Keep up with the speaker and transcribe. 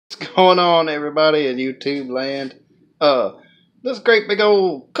going on, everybody in YouTube land? Uh, this great big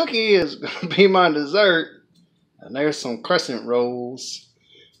old cookie is gonna be my dessert, and there's some crescent rolls.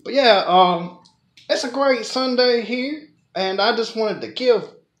 But yeah, it's a great Sunday here, and I just wanted to give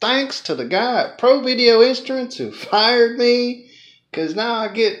thanks to the guy at Pro Video Instruments who fired me, cause now I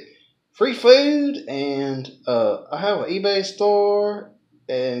get free food, and I have an eBay store,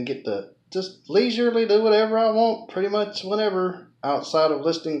 and get to just leisurely do whatever I want, pretty much whenever, outside of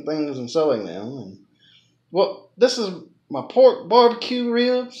listing things and selling them. And well, this is my pork barbecue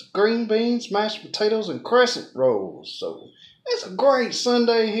ribs, green beans, mashed potatoes, and crescent rolls. So it's a great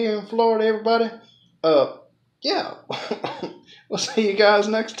Sunday here in Florida, everybody. Yeah, we'll see you guys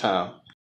next time.